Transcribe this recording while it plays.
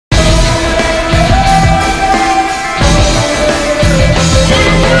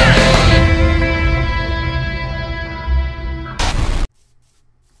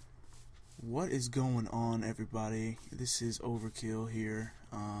is going on, everybody? This is Overkill here,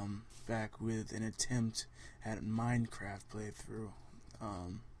 back with an attempt at a Minecraft playthrough.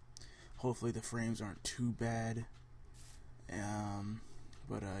 Hopefully the frames aren't too bad,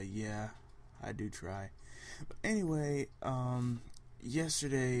 but yeah, I do try. But anyway,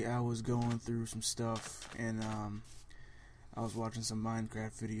 yesterday I was going through some stuff, and I was watching some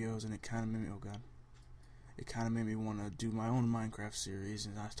Minecraft videos, and it kind of made me, it kind of made me want to do my own Minecraft series,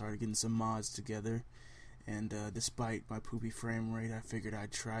 and I started getting some mods together, and despite my poopy frame rate, I figured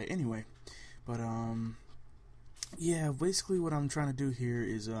I'd try anyway. But yeah, basically what I'm trying to do here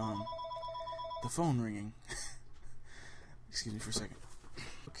is the phone ringing. Excuse me for a second.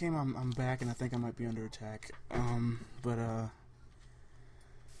 Okay, I'm back, and I think I might be under attack.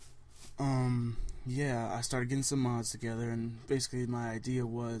 Yeah, I started getting some mods together, and basically my idea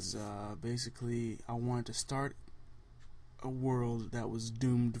was, basically I wanted to start a world that was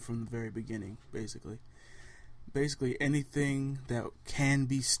doomed from the very beginning, basically. Basically anything that can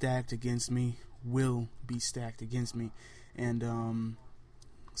be stacked against me will be stacked against me, and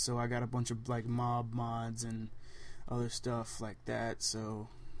so I got a bunch of like mob mods and other stuff like that, so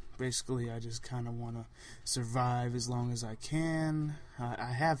basically I just kind of want to survive as long as I can.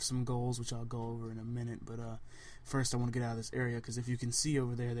 I have some goals which I'll go over in a minute, but first I want to get out of this area, because if you can see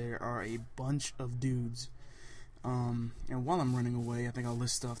over there, there are a bunch of dudes. And while I'm running away, I think I'll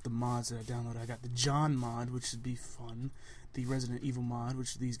list off the mods that I downloaded. I got the John mod, which should be fun. The Resident Evil mod,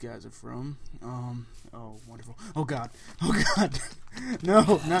 which these guys are from. Oh, wonderful. Oh god. Oh god.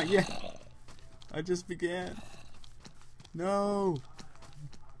 No, not yet. I just began. No.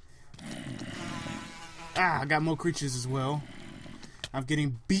 Ah, I got more creatures as well. I'm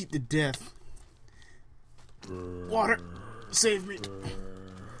getting beat to death. Water! Save me!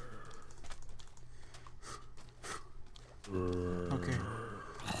 Okay.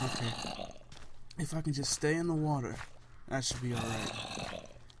 Okay. If I can just stay in the water, that should be alright.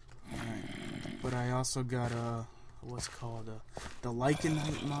 Alright. But I also got, what's it called? The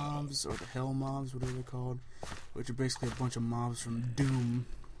Lycanite Mobs, or the Hell Mobs, whatever they're called. Which are basically a bunch of mobs from Doom,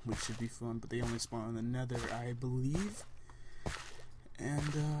 which should be fun, but they only spawn in the Nether, I believe.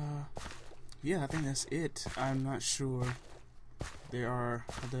 And yeah, I think that's it. I'm not sure. I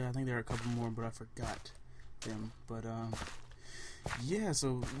think there are a couple more, but I forgot them. But yeah,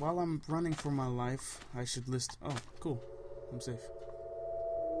 so while I'm running for my life, I should list. Oh, cool, I'm safe.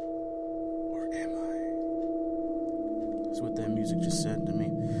 Or am I? That's what that music just said to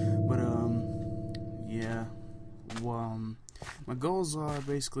me. But yeah. My goals are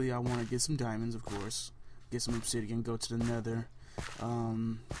basically I want to get some diamonds, of course, get some obsidian, go to the Nether,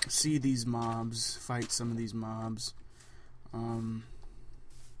 see these mobs, fight some of these mobs,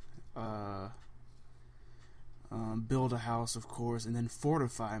 build a house, of course, and then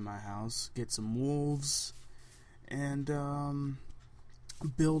fortify my house, get some wolves, and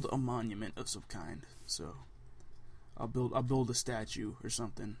build a monument of some kind. So I'll build a statue or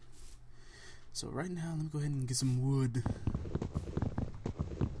something. So right now, let me go ahead and get some wood.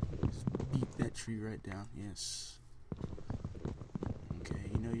 Just beat that tree right down. Yes. Okay,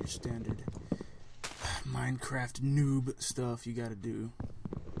 you know your standard Minecraft noob stuff you gotta do.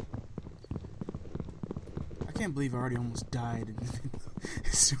 I can't believe I already almost died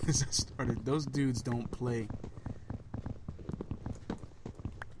as soon as I started. Those dudes don't play.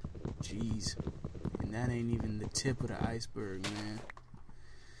 Jeez. And that ain't even the tip of the iceberg, man.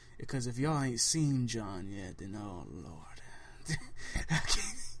 Because if y'all ain't seen John yet, then oh lord.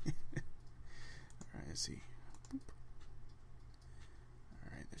 Alright, let's see.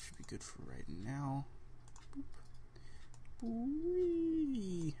 Alright, that should be good for right now.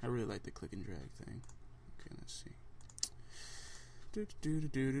 Boop. I really like the click and drag thing. Okay, let's see.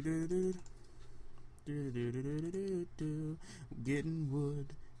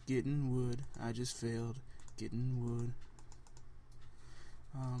 Getting wood. I just failed. Getting wood.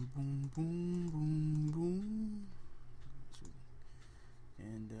 Boom, boom, boom, boom.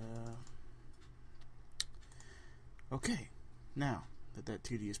 And, okay. Now that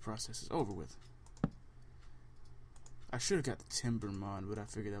tedious process is over with. I should have got the timber mod, but I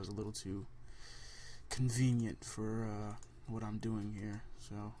figured that was a little too convenient for, what I'm doing here.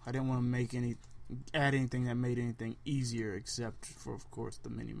 So, I didn't want to add anything that made anything easier, except for, of course, the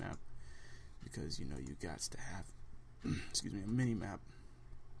minimap. Because, you know, you got to have, excuse me, a minimap.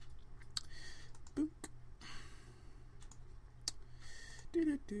 Boop.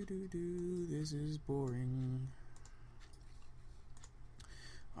 This is boring.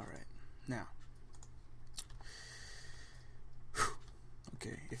 Alright, now.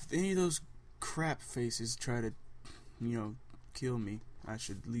 Okay, if any of those crap faces try to, you know, kill me, I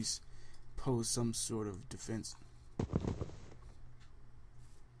should at least pose some sort of defense. What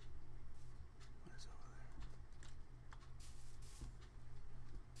is over there?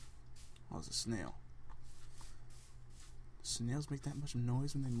 Oh, it's a snail. Snails make that much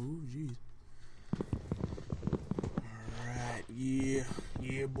noise when they move? Jeez. Alright, yeah.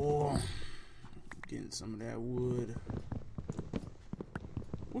 Yeah, boy. Getting some of that wood.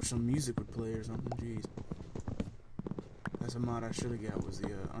 Wish some music would play or something. Jeez. That's a mod I should have got, was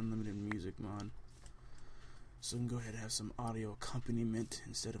the unlimited music mod. So I can go ahead and have some audio accompaniment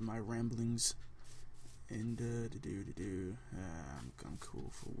instead of my ramblings. And I'm cool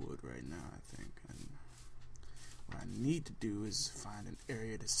for wood right now, I think. And what I need to do is find an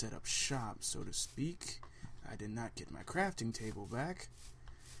area to set up shop, so to speak. I did not get my crafting table back.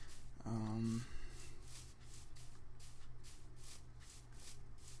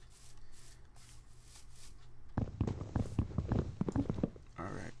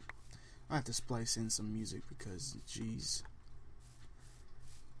 Alright. I have to splice in some music because, jeez,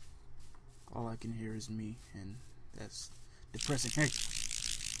 all I can hear is me, and that's depressing. Hey!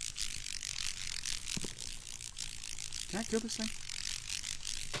 Can I kill this thing?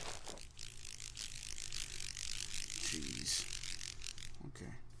 Jeez.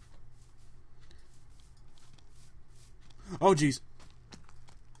 Okay. Oh, jeez.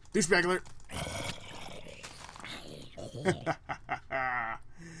 Douchebag alert.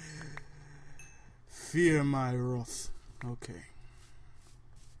 Fear my wrath. Okay.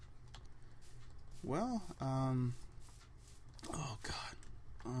 Well, oh god.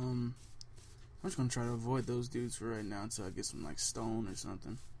 I'm just gonna try to avoid those dudes for right now until I get some like stone or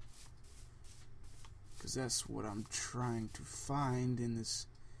something. Cause that's what I'm trying to find in this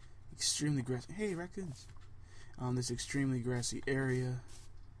extremely grassy. Hey, raccoons! This extremely grassy area.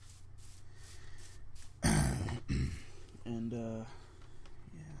 And yeah.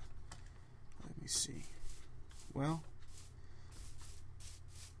 Let me see. Well.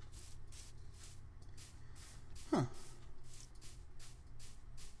 Huh.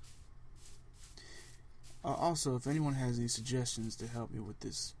 Also, if anyone has any suggestions to help me with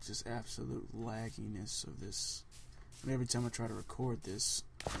this just absolute lagginess of this, and every time I try to record this,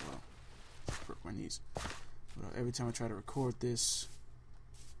 well, broke my knees. But every time I try to record this,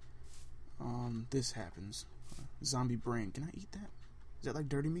 this happens. Zombie brain. Can I eat that? Is that like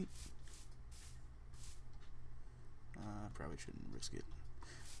dirty meat? I probably shouldn't risk it.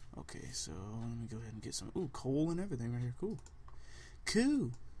 Okay, so let me go ahead and get some. Ooh, coal and everything right here. Cool.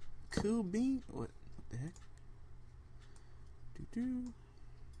 Cool. Cool bean. What the heck? Doo-doo.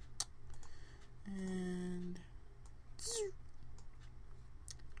 And.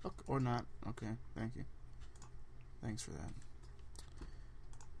 Okay, or not. Okay, thank you. Thanks for that.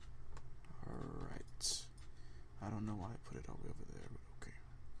 Alright. I don't know why I put it all the way over there, but okay.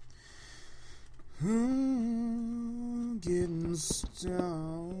 Getting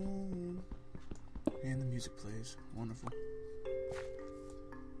stoned. And the music plays. Wonderful.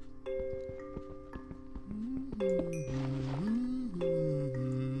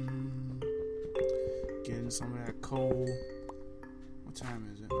 Getting some of that coal. What time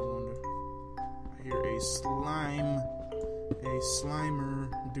is it? I wonder. I hear a slimer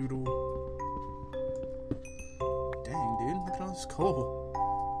doodle. Dang, dude, look at all this coal.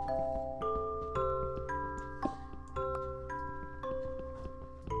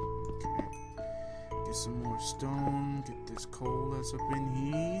 Okay. Get some more stone. Get this coal that's up in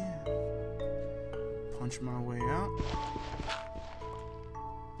here. Punch my way out.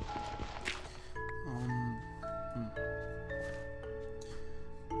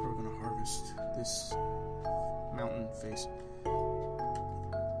 We're gonna harvest this mountain face.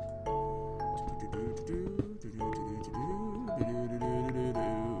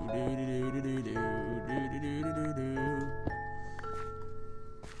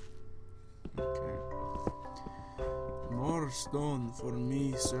 Okay. More stone for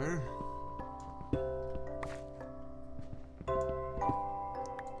me, sir.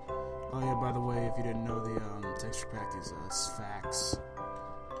 Oh yeah, by the way, if you didn't know, the texture pack is Sphax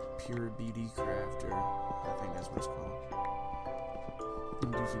Pure BD Crafter. I think that's what it's called.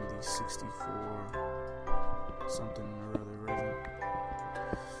 I'm using the 64 something or other version.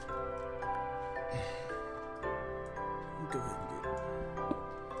 Go ahead and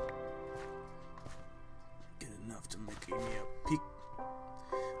get enough to make me a peak.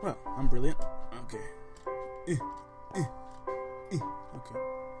 Well, I'm brilliant. Okay. Okay.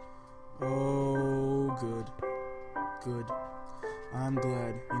 Oh, good. Good. I'm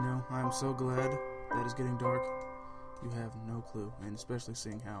glad, you know, I'm so glad that it's getting dark. You have no clue, and especially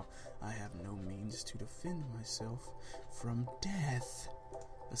seeing how I have no means to defend myself from death.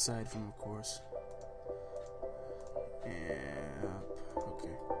 Aside from, of course.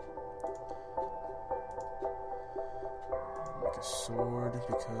 Okay. Make a sword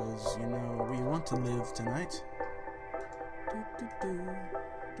because, you know, we want to live tonight.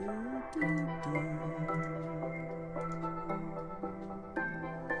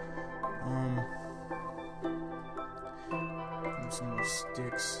 Some more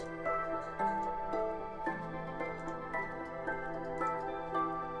sticks.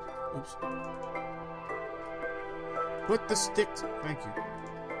 Oops. Put the sticks. Thank you.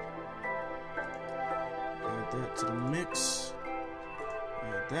 Add that to the mix.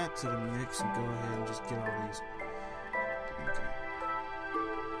 Add that to the mix and go ahead and just get all these. Okay.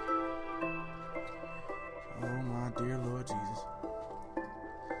 Oh my dear Lord Jesus.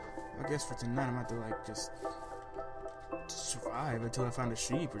 I guess for tonight I'm going to have to like just survive until I find a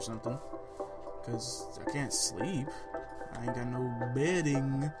sheep or something. Because I can't sleep. I ain't got no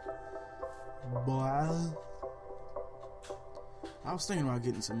bedding. Boy. I was thinking about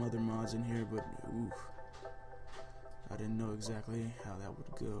getting some other mods in here, but oof, I didn't know exactly how that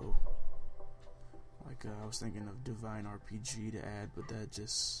would go. Like, I was thinking of Divine RPG to add, but that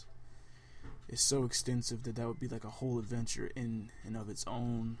just is so extensive that would be like a whole adventure in and of its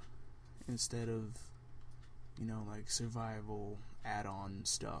own, instead of, you know, like survival add-on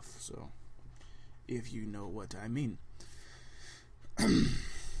stuff. So, if you know what I mean.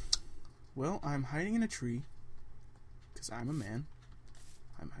 Well, I'm hiding in a tree because I'm a man.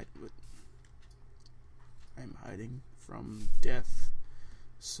 I'm hiding from death.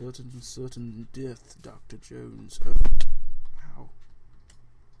 Certain death, Dr. Jones. Oh, ow.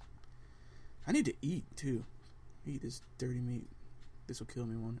 I need to eat too. Eat this dirty meat. This will kill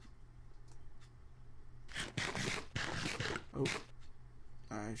me, won't it? Oh,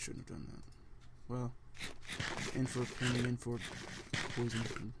 I shouldn't have done that. Well, in for a penny, in for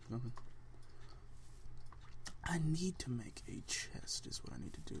poison. Nothing. I need to make a chest is what I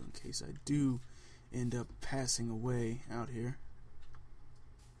need to do in case I do end up passing away out here.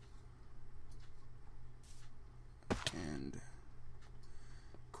 And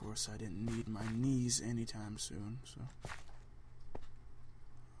of course I didn't need my knees anytime soon, so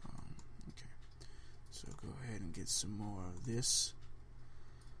okay. So go ahead and get some more of this.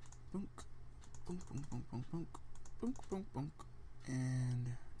 Boonk, boonk, boonk, boonk, boonk, boonk, boonk, boonk, boonk,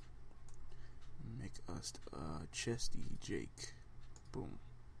 and make us a chesty Jake. Boom.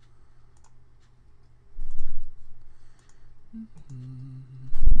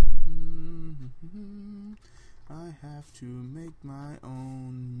 I have to make my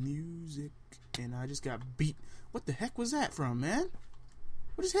own music, and I just got beat. What the heck was that from, man?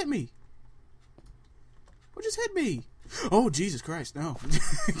 What just hit me? What just hit me? Oh, Jesus Christ, no.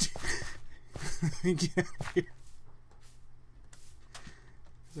 Get out of here.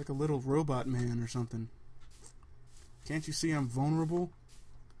 It's like a little robot man or something. Can't you see I'm vulnerable?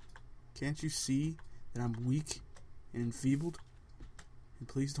 Can't you see that I'm weak and enfeebled? And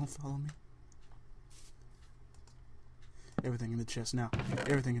please don't follow me. Everything in the chest now.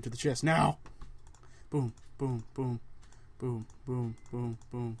 Everything into the chest now. Boom, boom, boom, boom, boom, boom,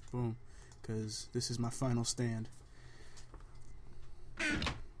 boom, boom. Because this is my final stand.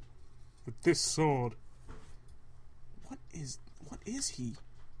 With this sword. What is he?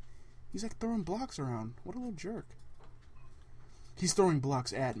 He's like throwing blocks around. What a little jerk. He's throwing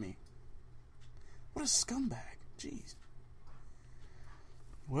blocks at me. What a scumbag. Jeez.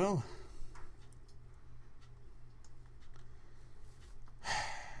 Well.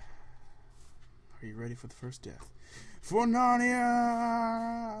 Are you ready for the first death? For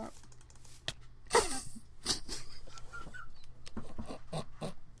Narnia!